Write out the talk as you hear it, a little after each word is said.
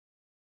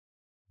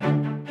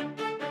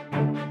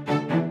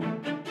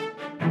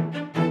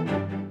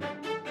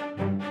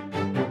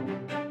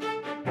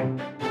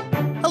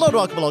Hello and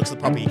welcome along to the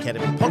Property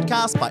Academy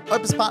podcast by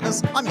Opus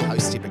Partners. I'm your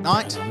host, Steve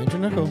McKnight. I'm Andrew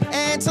Nicol.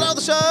 And today on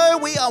the show,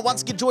 we are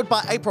once again joined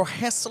by April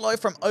Hasselo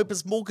from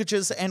Opus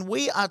Mortgages, and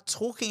we are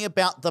talking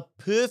about the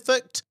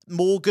perfect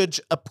mortgage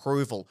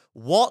approval.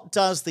 What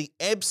does the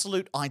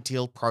absolute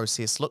ideal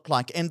process look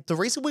like? And the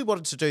reason we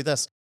wanted to do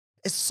this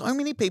is so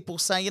many people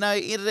say,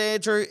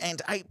 Andrew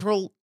and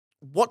April,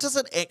 what does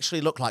it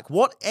actually look like?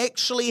 What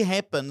actually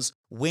happens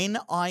when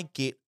I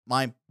get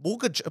my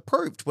mortgage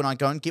approved, when I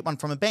go and get one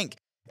from a bank?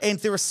 And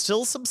there are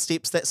still some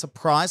steps that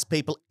surprise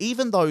people,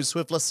 even those who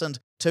have listened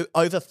to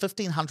over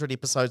 1,500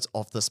 episodes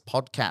of this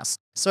podcast.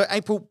 So,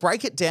 April,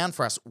 break it down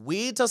for us.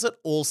 Where does it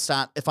all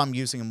start if I'm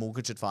using a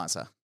mortgage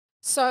advisor?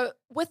 So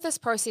with this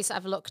process,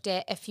 I've looked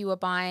at if you were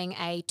buying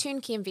a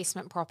turnkey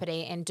investment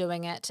property and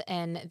doing it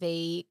in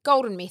the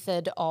golden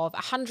method of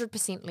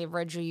 100%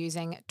 leverage, you're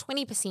using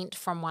 20%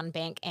 from one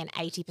bank and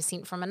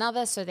 80% from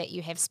another so that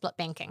you have split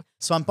banking.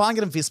 So I'm buying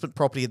an investment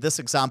property, in this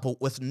example,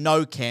 with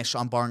no cash.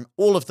 I'm borrowing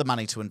all of the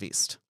money to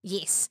invest.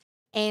 Yes.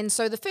 And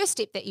so the first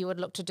step that you would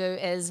look to do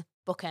is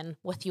book in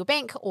with your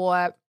bank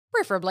or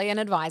preferably an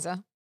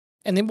advisor.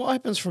 And then what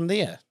happens from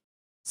there?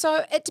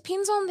 So it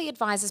depends on the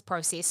advisor's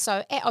process.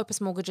 So at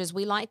Opus Mortgages,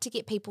 we like to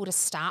get people to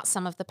start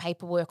some of the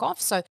paperwork off.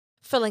 So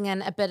filling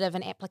in a bit of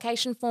an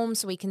application form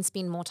so we can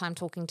spend more time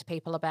talking to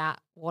people about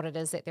what it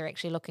is that they're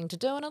actually looking to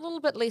do and a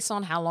little bit less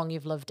on how long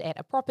you've lived at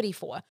a property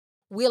for.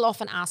 We'll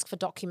often ask for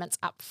documents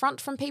up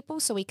front from people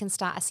so we can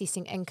start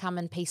assessing income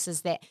in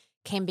pieces that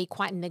can be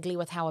quite niggly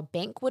with how a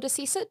bank would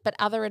assess it, but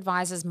other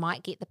advisors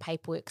might get the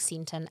paperwork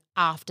sent in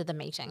after the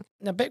meeting.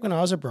 Now, back when I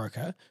was a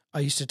broker,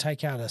 I used to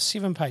take out a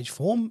 7-page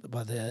form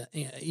by the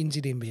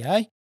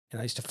NZMBA,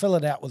 and I used to fill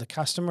it out with a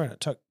customer, and it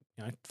took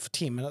for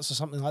 10 minutes or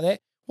something like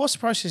that. What's the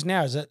process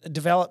now? Is it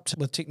developed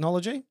with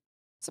technology?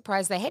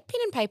 Surprised they had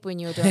pen and paper when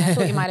you were doing it. I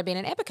thought you might have been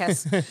an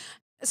abacus.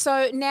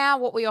 So now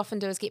what we often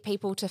do is get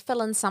people to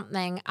fill in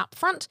something up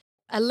front,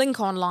 a link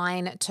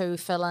online to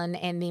fill in,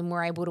 and then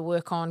we're able to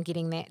work on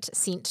getting that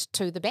sent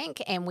to the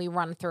bank, and we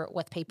run through it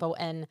with people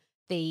in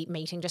the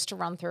meeting just to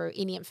run through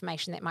any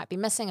information that might be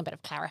missing, a bit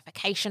of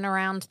clarification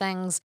around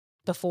things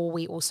before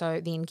we also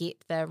then get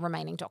the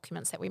remaining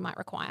documents that we might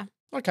require.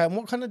 Okay, and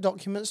what kind of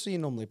documents do you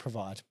normally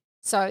provide?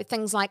 So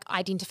things like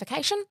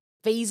identification,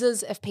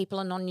 visas if people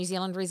are non-New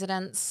Zealand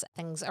residents,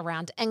 things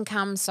around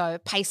income, so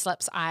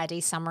payslips,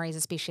 IRD summaries,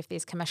 especially if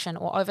there's commission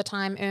or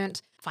overtime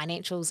earned,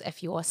 financials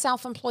if you're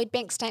self-employed,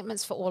 bank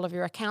statements for all of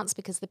your accounts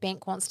because the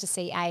bank wants to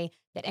see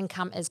that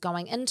income is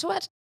going into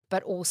it,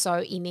 but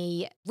also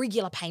any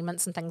regular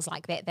payments and things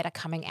like that are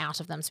coming out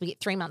of them. So we get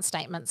 3-month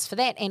statements for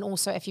that, and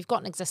also if you've got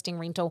an existing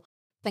rental,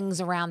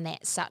 things around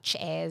that such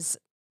as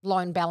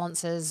loan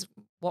balances,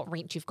 what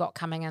rent you've got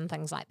coming in,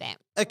 things like that.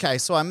 Okay,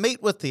 so I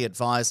meet with the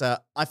advisor,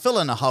 I fill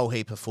in a whole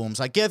heap of forms,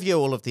 I give you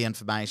all of the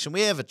information,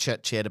 we have a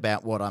chit-chat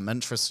about what I'm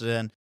interested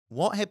in.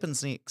 What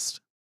happens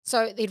next?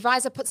 So the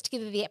advisor puts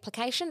together the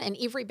application, and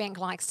every bank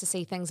likes to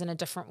see things in a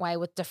different way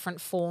with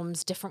different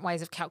forms, different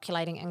ways of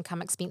calculating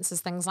income,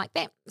 expenses, things like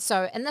that.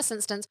 So in this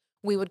instance,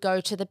 we would go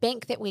to the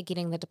bank that we're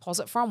getting the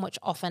deposit from, which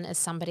often is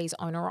somebody's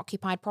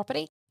owner-occupied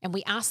property, and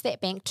we ask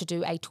that bank to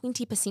do a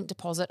 20%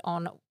 deposit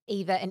on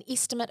either an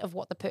estimate of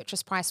what the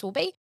purchase price will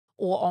be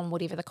or on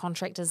whatever the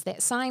contract is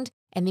that's signed.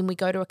 And then we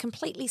go to a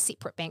completely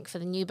separate bank for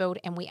the new build,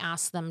 and we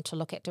ask them to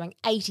look at doing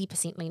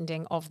 80%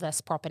 lending of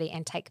this property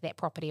and take that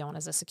property on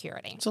as a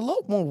security. It's a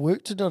lot more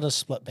work to do a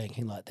split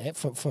banking like that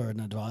for an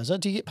advisor.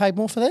 Do you get paid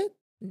more for that?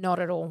 Not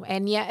at all.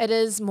 And yeah, it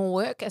is more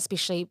work,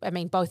 especially,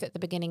 both at the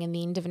beginning and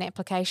the end of an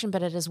application,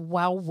 but it is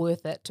well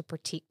worth it to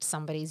protect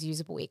somebody's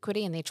usable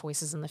equity and their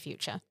choices in the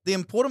future. The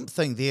important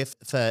thing there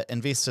for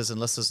investors and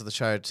listeners of the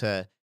show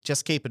to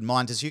just keep in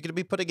mind is you're going to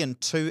be putting in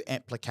 2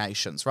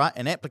 applications, right?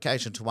 An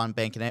application to one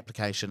bank, an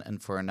application in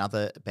for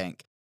another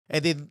bank.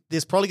 And then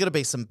there's probably going to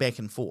be some back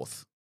and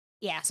forth.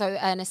 Yeah, so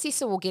an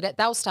assessor will get it.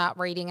 They'll start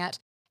reading it,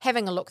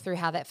 having a look through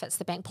how that fits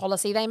the bank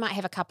policy. They might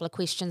have a couple of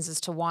questions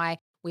as to why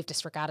we've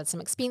disregarded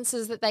some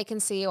expenses that they can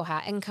see or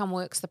how income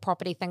works, the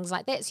property, things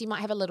like that. So you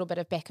might have a little bit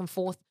of back and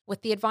forth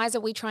with the advisor.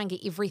 We try and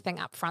get everything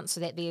up front so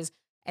that there's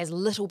as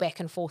little back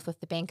and forth with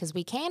the bank as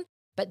we can.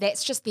 But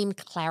that's just them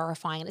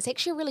clarifying. And it's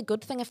actually a really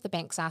good thing if the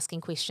bank's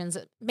asking questions.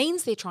 It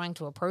means they're trying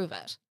to approve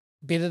it.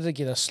 Better to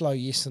get a slow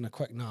yes than a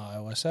quick no, I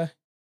always say.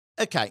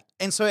 Okay,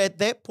 and so at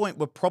that point,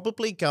 we're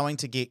probably going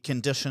to get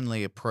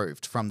conditionally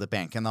approved from the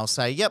bank. And they'll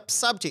say, yep,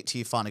 subject to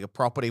you finding a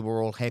property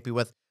we're all happy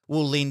with,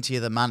 we'll lend you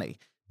the money.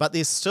 But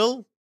there's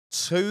still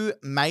 2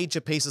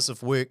 major pieces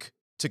of work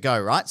to go,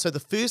 right? So the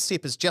first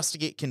step is just to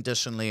get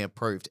conditionally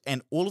approved.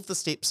 And all of the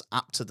steps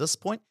up to this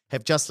point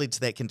have just led to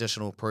that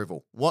conditional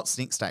approval. What's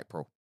next,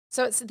 April?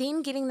 So it's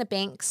then getting the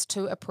banks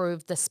to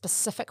approve the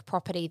specific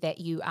property that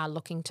you are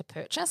looking to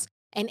purchase.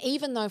 And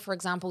even though, for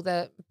example,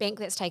 the bank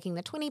that's taking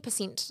the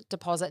 20%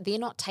 deposit, they're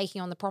not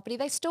taking on the property,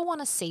 they still want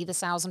to see the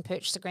sales and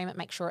purchase agreement,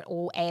 make sure it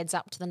all adds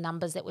up to the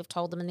numbers that we've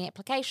told them in the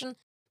application.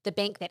 The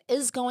bank that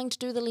is going to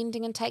do the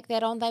lending and take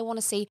that on, they want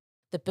to see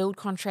the build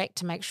contract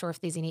to make sure if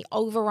there's any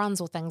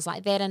overruns or things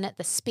like that in it,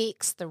 the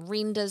specs, the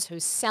renders,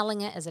 who's selling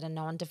it, is it a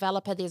known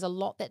developer? There's a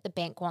lot that the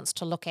bank wants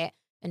to look at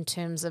in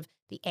terms of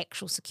the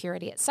actual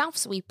security itself.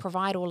 So we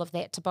provide all of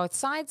that to both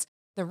sides.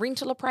 The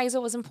rental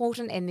appraisal is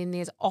important, and then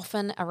there's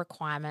often a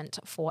requirement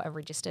for a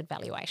registered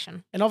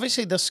valuation. And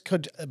obviously this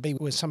could be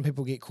where some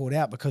people get caught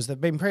out because they've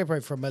been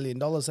pre-approved for $1 million.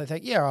 They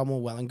think, yeah, I'm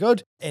all well and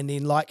good. And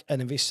then like an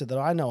investor that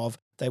I know of,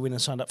 they went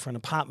and signed up for an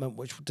apartment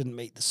which didn't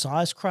meet the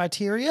size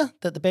criteria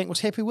that the bank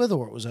was happy with,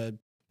 or it was a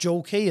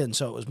dual key and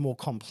so it was more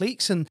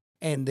complex. And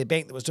the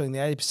bank that was doing the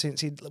 80%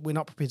 said, we're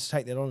not prepared to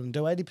take that on and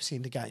do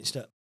 80% against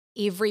it.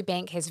 Every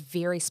bank has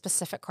very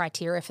specific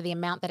criteria for the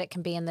amount that it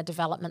can be in the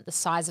development, the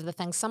size of the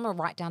thing. Some are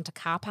right down to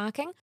car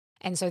parking.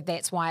 And so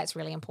that's why it's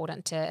really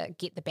important to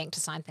get the bank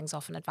to sign things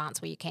off in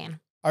advance where you can.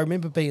 I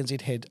remember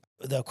BNZ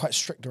they were quite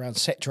strict around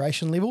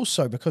saturation levels.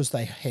 So because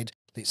they had,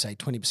 let's say,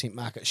 20%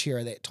 market share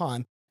at that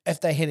time,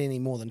 if they had any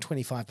more than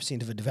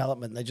 25% of a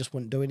development, they just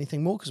wouldn't do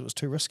anything more because it was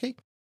too risky.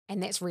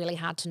 And that's really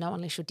hard to know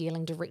unless you're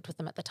dealing direct with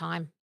them at the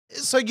time.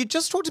 So you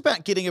just talked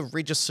about getting a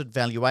registered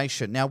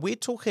valuation. Now we're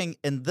talking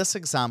in this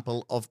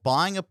example of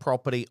buying a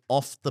property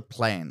off the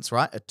plans,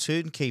 right? A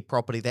turnkey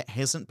property that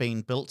hasn't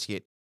been built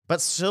yet. But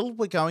still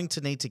we're going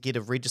to need to get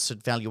a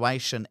registered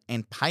valuation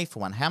and pay for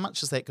one. How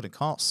much is that going to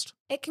cost?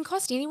 It can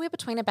cost anywhere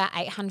between about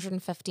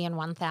 $850 and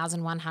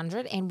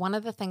 $1,100. And one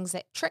of the things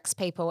that tricks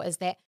people is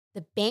that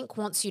the bank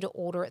wants you to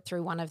order it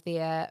through one of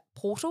their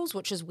portals,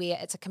 which is where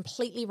it's a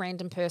completely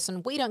random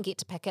person. We don't get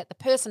to pick it. The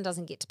person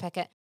doesn't get to pick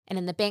it. And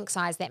in the bank's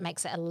eyes, that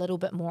makes it a little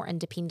bit more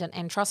independent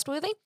and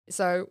trustworthy.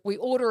 So we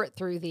order it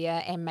through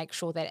there and make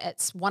sure that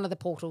it's one of the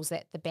portals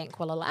that the bank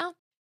will allow.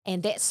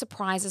 And that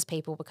surprises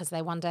people because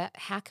they wonder,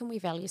 how can we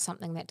value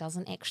something that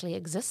doesn't actually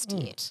exist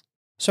yet?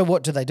 So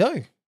what do?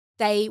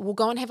 They will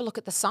go and have a look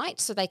at the site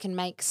so they can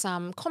make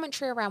some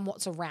commentary around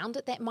what's around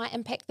it that might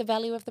impact the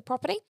value of the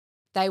property.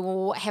 They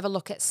will have a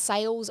look at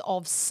sales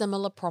of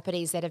similar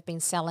properties that have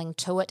been selling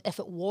to it if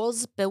it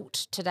was built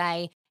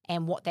today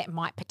and what that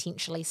might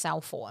potentially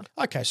sell for.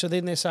 Okay, so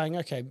then they're saying,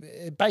 okay,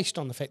 based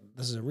on the fact that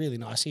this is a really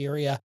nice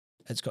area,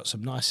 it's got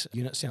some nice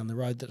units down the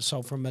road that are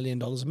sold for $1 million.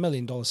 $1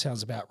 million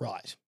sounds about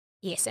right.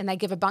 Yes, and they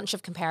give a bunch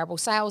of comparable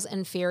sales,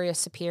 inferior,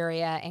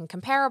 superior, and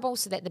comparable,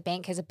 so that the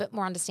bank has a bit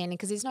more understanding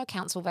because there's no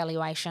council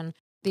valuation.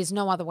 There's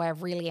no other way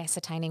of really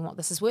ascertaining what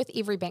this is worth.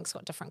 Every bank's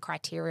got different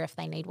criteria if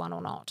they need one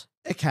or not.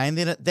 Okay, and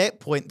then at that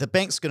point, the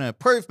bank's going to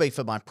approve me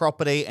for my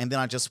property and then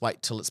I just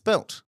wait till it's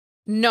built.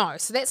 No,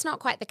 so that's not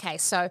quite the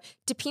case. So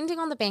depending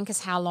on the bank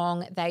is how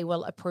long they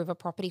will approve a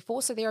property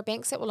for. So there are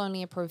banks that will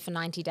only approve for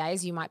 90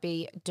 days. You might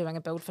be doing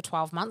a build for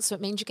 12 months. So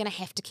it means you're going to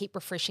have to keep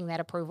refreshing that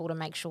approval to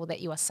make sure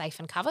that you are safe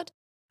and covered.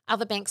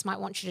 Other banks might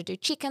want you to do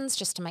check-ins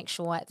just to make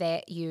sure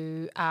that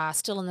you are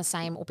still in the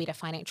same or better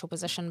financial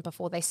position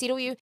before they settle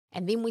you.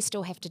 And then we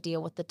still have to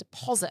deal with the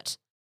deposit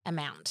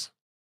amount.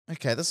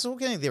 Okay, this is all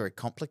getting very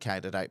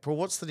complicated, April.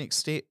 What's the next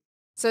step?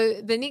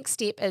 So the next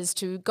step is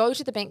to go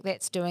to the bank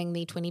that's doing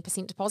the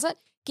 20% deposit,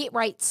 get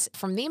rates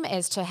from them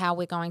as to how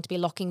we're going to be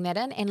locking that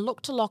in, and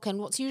look to lock in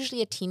what's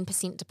usually a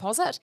 10%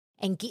 deposit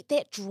and get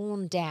that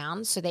drawn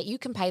down so that you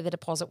can pay the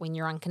deposit when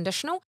you're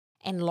unconditional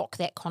and lock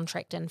that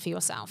contract in for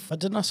yourself. But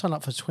didn't I sign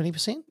up for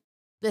 20%?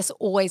 This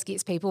always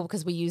gets people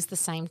because we use the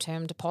same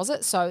term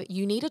deposit. So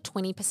you need a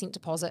 20%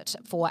 deposit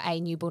for a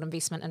new build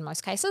investment in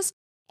most cases.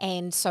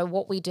 And so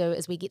what we do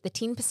is we get the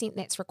 10%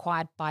 that's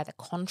required by the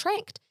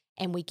contract,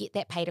 and we get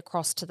that paid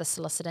across to the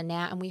solicitor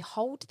now, and we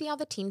hold the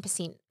other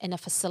 10% in a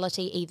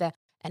facility, either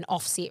an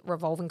offset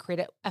revolving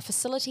credit, a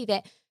facility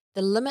that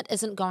the limit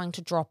isn't going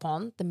to drop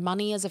on. The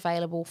money is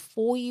available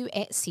for you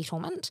at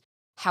settlement.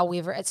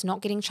 However, it's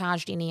not getting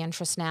charged any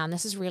interest now. And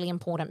this is really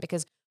important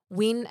because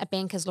when a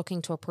bank is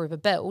looking to approve a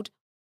build,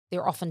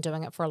 they're often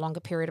doing it for a longer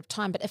period of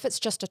time. But if it's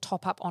just a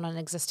top up on an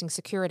existing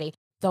security,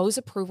 those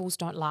approvals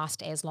don't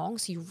last as long.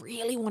 So you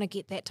really want to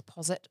get that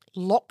deposit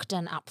locked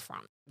in up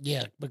front.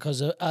 Yeah,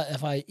 because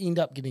if I end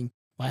up getting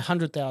my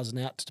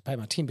 $100,000 out to pay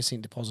my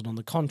 10% deposit on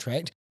the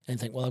contract and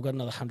think, well, I've got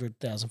another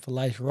 $100,000 for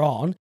later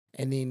on,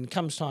 and then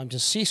comes time to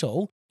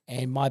settle,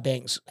 and my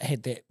bank's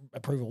had that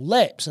approval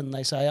lapse, and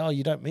they say, oh,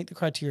 you don't meet the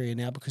criteria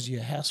now because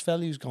your house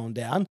value's gone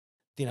down,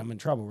 then I'm in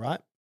trouble, right?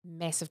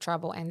 Massive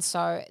trouble. And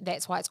so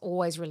that's why it's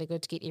always really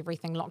good to get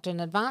everything locked in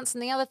advance.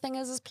 And the other thing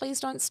is please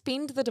don't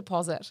spend the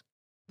deposit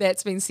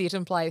that's been set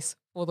in place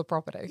for the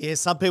property. Yeah,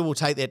 some people will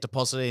take that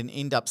deposit and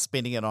end up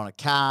spending it on a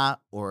car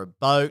or a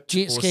boat.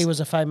 Jet ski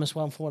was a famous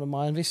one for one of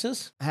my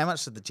investors. How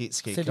much did the jet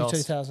ski cost?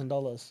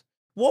 $32,000.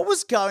 What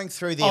was going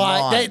through their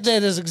mind?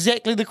 That is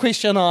exactly the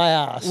question I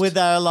asked. Where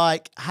they were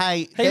like,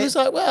 hey... He was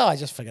like, well, I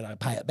just figured I'd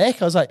pay it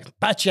back. I was like,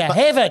 but you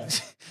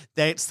haven't.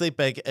 That's the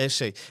big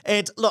issue.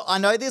 And look, I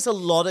know there's a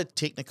lot of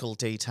technical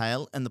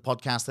detail in the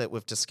podcast that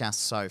we've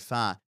discussed so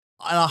far.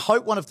 And I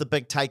hope one of the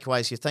big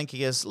takeaways you're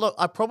thinking is, look,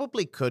 I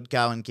probably could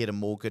go and get a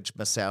mortgage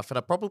myself, and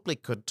I probably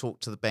could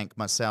talk to the bank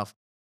myself.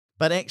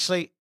 But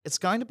actually, it's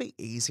going to be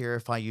easier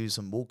if I use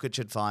a mortgage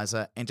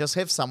advisor and just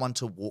have someone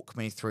to walk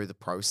me through the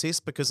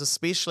process, because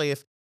especially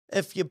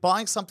if you're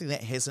buying something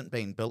that hasn't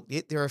been built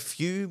yet, there are a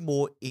few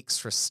more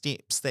extra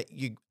steps that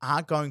you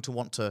are going to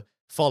want to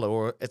follow,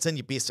 or it's in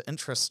your best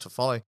interest to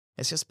follow.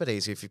 It's just a bit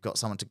easier if you've got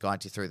someone to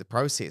guide you through the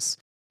process.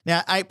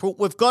 Now, April,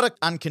 we've got an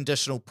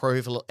unconditional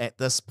approval at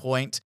this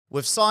point.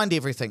 We've signed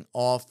everything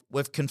off.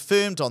 We've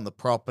confirmed on the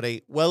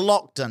property. We're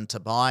locked in to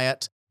buy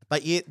it.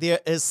 But yet there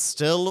is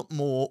still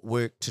more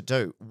work to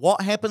do.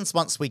 What happens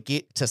once we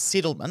get to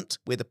settlement,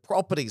 where the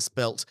property's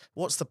built?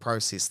 What's the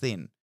process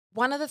then?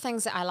 One of the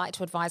things that I like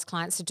to advise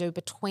clients to do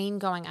between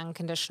going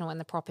unconditional and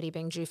the property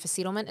being due for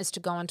settlement is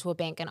to go into a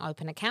bank and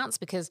open accounts,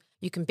 because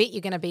you can bet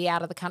you're going to be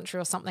out of the country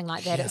or something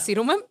like that at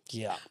settlement.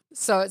 Yeah.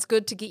 So it's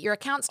good to get your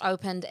accounts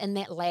opened in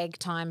that lag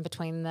time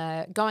between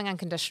the going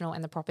unconditional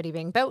and the property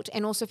being built.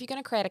 And also, if you're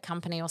going to create a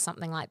company or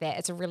something like that,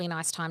 it's a really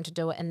nice time to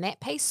do it in that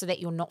piece so that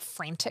you're not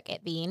frantic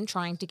at the end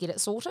trying to get it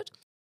sorted.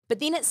 But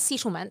then at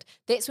settlement,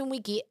 that's when we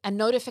get a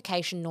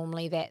notification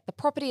normally that the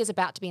property is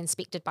about to be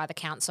inspected by the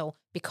council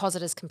because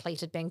it is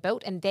completed being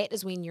built. And that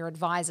is when your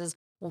advisors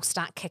will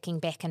start kicking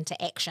back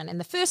into action. And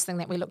the first thing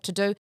that we look to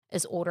do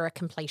is order a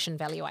completion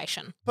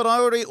valuation. But I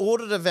already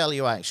ordered a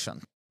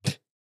valuation.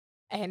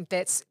 And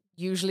that's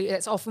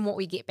often what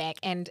we get back.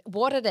 And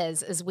what it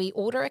is we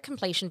order a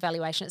completion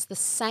valuation. It's the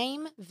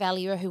same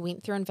valuer who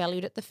went through and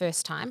valued it the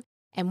first time.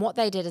 And what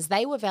they did is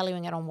they were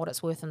valuing it on what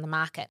it's worth in the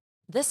market.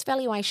 This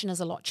valuation is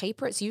a lot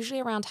cheaper. It's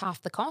usually around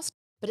half the cost,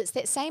 but it's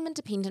that same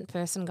independent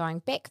person going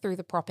back through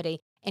the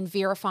property and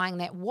verifying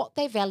that what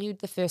they valued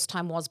the first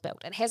time was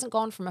built. It hasn't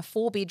gone from a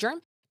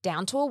 4-bedroom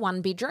down to a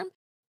 1-bedroom,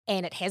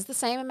 and it has the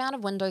same amount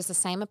of windows, the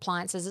same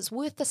appliances. It's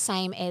worth the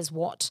same as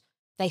what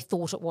they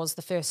thought it was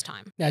the first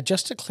time. Now,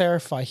 just to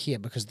clarify here,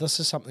 because this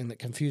is something that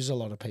confuses a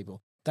lot of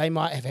people, they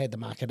might have had the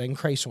market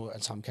increase or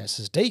in some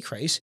cases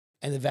decrease,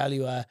 and the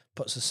valuer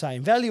puts the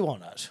same value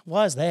on it.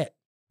 Why is that?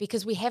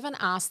 Because we haven't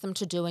asked them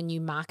to do a new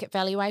market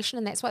valuation,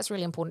 and that's why it's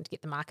really important to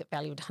get the market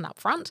value done up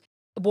front.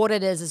 What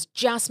it is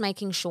just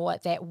making sure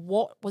that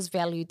what was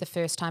valued the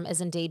first time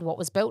is indeed what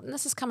was built. And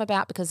this has come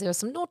about because there were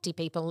some naughty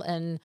people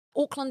in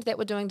Auckland that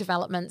were doing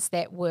developments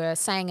that were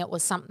saying it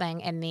was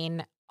something and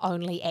then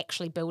only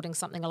actually building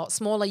something a lot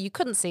smaller. You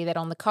couldn't see that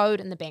on the code,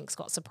 and the banks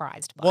got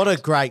surprised by What it.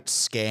 a great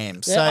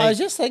scam. Yeah, I was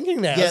just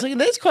thinking that. I was thinking,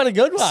 that's quite a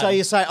good one. So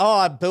you say, oh,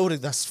 I'm building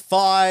this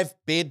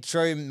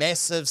 5-bedroom,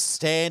 massive,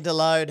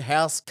 standalone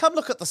house. Come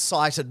look at the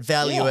site and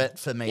value it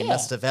for me,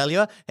 Mr.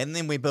 Valuer. And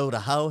then we build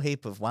a whole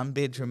heap of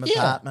 1-bedroom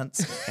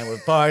apartments and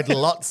we've borrowed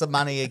lots of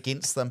money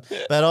against them.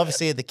 But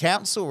obviously the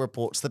council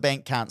reports, the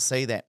bank can't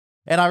see that.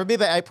 And I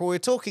remember, April, we were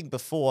talking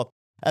before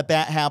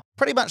about how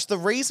pretty much the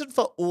reason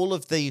for all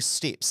of these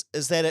steps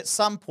is that at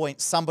some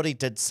point somebody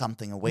did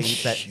something a wee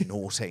bit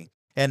naughty.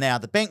 And now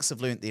the banks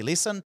have learnt their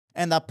lesson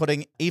and they're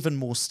putting even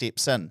more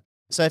steps in.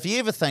 So if you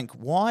ever think,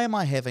 why am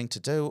I having to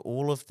do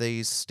all of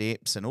these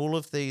steps and all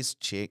of these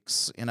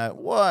checks?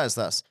 Why is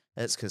this?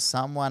 It's because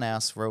someone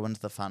else ruined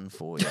the fun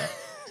for you.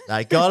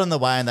 They got in the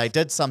way and they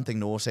did something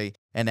naughty,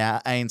 and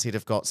now ANZ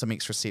have got some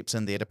extra steps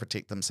in there to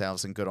protect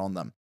themselves, and good on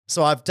them.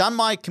 So I've done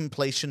my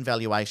completion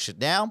valuation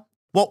now.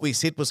 What we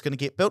said was going to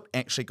get built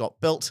actually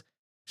got built.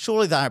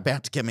 Surely they're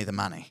about to give me the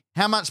money.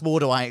 How much more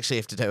do I actually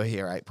have to do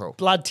here, April?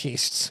 Blood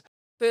tests.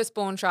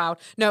 Firstborn child.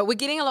 No, we're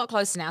getting a lot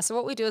closer now. So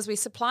what we do is we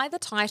supply the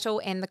title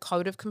and the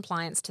code of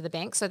compliance to the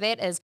bank. So that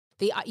is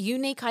the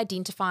unique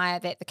identifier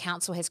that the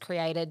council has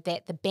created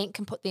that the bank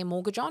can put their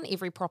mortgage on.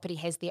 Every property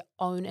has their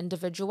own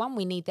individual one.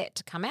 We need that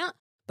to come out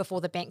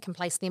before the bank can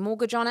place their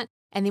mortgage on it.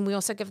 And then we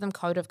also give them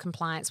code of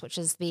compliance, which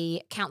is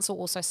the council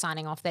also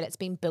signing off that it's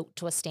been built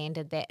to a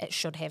standard that it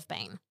should have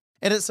been.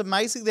 And it's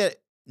amazing that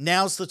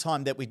now's the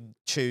time that we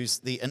choose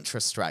the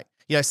interest rate.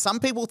 Some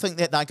people think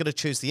that they're going to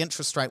choose the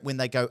interest rate when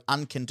they go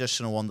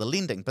unconditional on the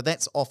lending, but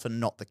that's often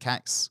not the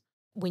case.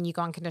 When you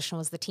go unconditional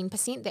is the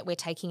 10% that we're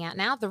taking out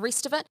now. The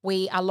rest of it,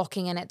 we are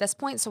locking in at this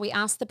point. So we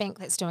ask the bank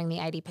that's doing the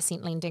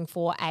 80% lending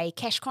for a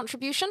cash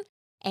contribution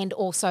and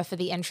also for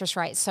the interest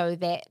rate so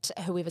that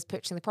whoever's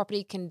purchasing the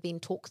property can then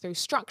talk through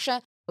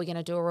structure. We're going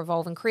to do a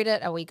revolving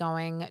credit. Are we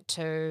going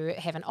to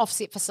have an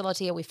offset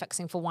facility? Are we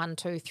fixing for 1,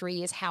 2, 3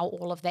 years? How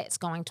all of that's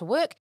going to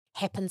work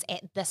happens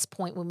at this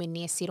point when we're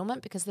near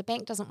settlement, because the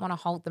bank doesn't want to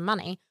hold the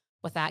money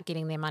without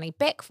getting their money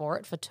back for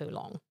it for too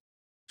long.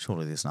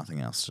 Surely there's nothing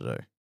else to do.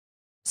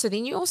 So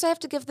then you also have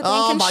to give the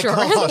bank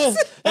insurance. Oh,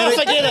 my gosh.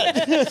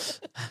 Forget it.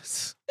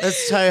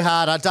 It's too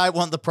hard. I don't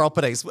want the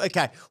properties.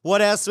 Okay,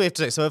 what else do we have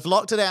to do? So we've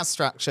locked in our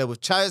structure. We've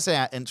chosen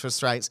our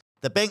interest rates.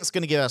 The bank's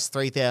going to give us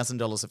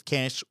 $3,000 of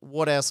cash.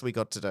 What else have we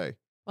got to do?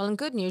 Well, in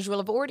good news, you will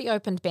have already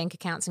opened bank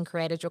accounts and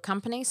created your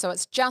company. So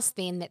it's just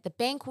then that the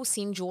bank will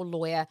send your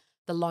lawyer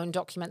the loan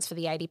documents for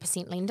the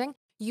 80% lending.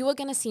 You are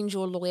going to send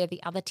your lawyer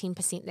the other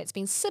 10% that's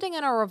been sitting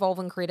in a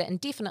revolving credit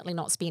and definitely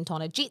not spent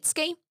on a jet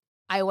ski.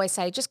 I always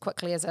say, just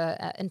quickly as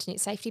a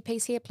internet safety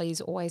piece here, please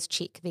always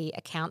check the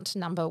account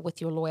number with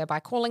your lawyer by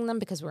calling them,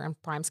 because we're in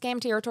prime scam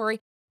territory.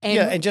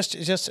 And just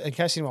in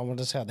case anyone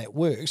wonders how that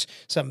works,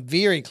 some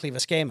very clever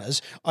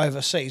scammers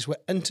overseas were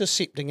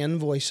intercepting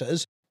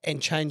invoices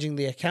and changing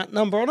the account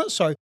number on it.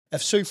 So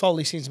if Sue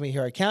Foley sends me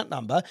her account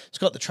number, it's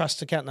got the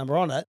trust account number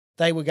on it,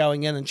 they were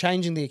going in and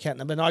changing the account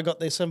number, and I got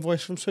this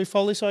invoice from Sue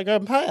Foley, so I go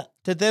and pay it.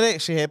 Did that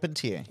actually happen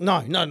to you?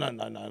 No.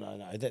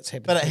 That's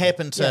happened. But it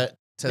happened to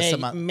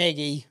someone.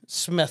 Maggie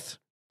Smith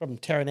from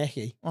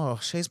Taranaki. Oh,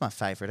 she's my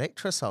favourite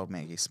actress, old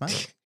Maggie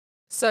Smith.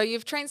 So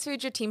you've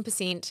transferred your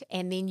 10%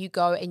 and then you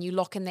go and you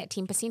lock in that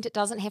 10%. It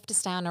doesn't have to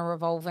stay on a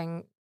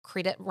revolving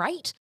credit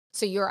rate.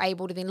 So you're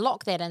able to then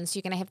lock that in. So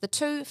you're going to have the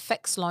 2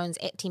 fixed loans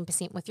at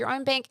 10% with your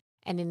own bank,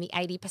 and then the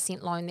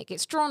 80% loan that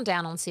gets drawn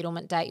down on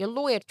settlement date. Your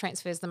lawyer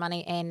transfers the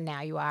money and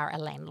now you are a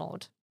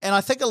landlord. And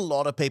I think a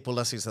lot of people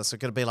listening to this are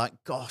going to be like,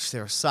 gosh,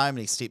 there are so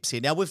many steps here.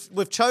 Now,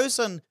 we've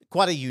chosen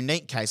quite a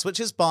unique case, which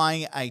is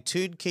buying a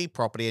turnkey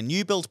property, a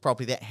new build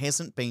property that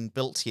hasn't been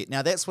built yet.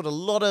 Now, that's what a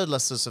lot of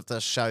listeners of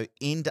this show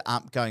end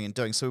up going and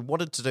doing. So we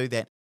wanted to do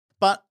that.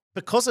 But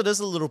because it is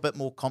a little bit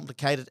more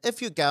complicated,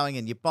 if you're going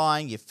and you're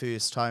buying your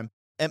first home,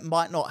 it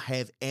might not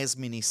have as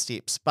many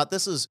steps. But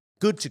this is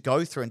good to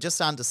go through and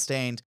just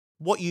understand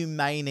what you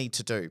may need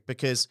to do.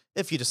 Because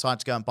if you decide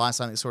to go and buy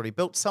something that's already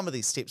built, some of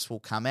these steps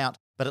will come out.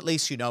 But at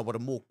least you know what a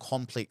more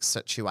complex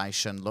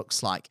situation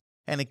looks like.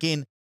 And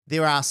again,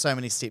 there are so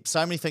many steps,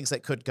 so many things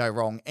that could go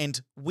wrong.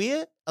 And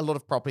where a lot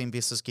of property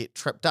investors get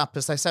tripped up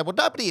is they say, well,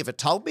 nobody ever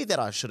told me that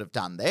I should have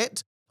done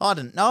that. I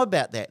didn't know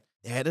about that.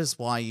 That is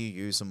why you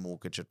use a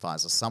mortgage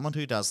advisor, someone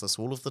who does this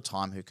all of the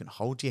time, who can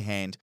hold your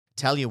hand,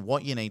 tell you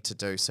what you need to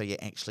do so you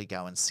actually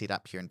go and set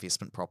up your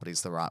investment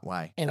properties the right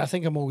way. And I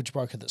think a mortgage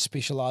broker that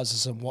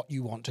specialises in what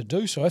you want to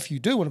do. So if you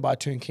do want to buy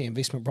turnkey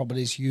investment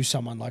properties, use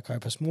someone like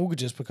Opus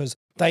Mortgages, because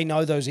they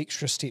know those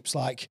extra steps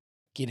like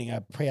getting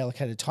a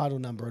pre-allocated title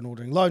number and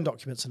ordering loan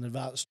documents in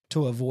advance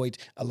to avoid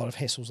a lot of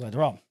hassles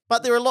later on.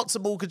 But there are lots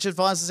of mortgage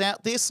advisors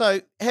out there,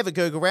 so have a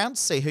Google round,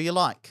 see who you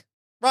like.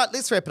 Right,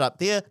 let's wrap it up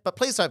there. But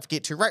please don't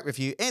forget to rate,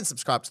 review and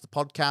subscribe to the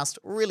podcast.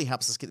 It really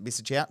helps us get the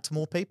message out to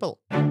more people.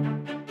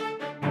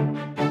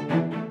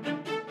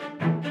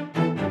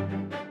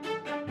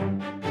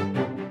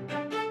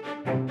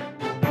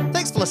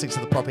 Thanks for listening to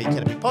the Property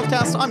Academy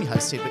podcast. I'm your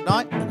host, Ted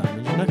McKnight. And I'm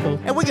Richard Nicol.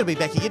 And we're going to be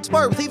back again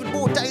tomorrow with even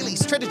more daily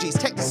strategies,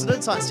 tactics and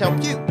insights to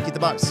help you get the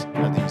most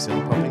out of the New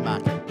Zealand property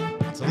market.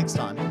 Until next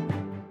time.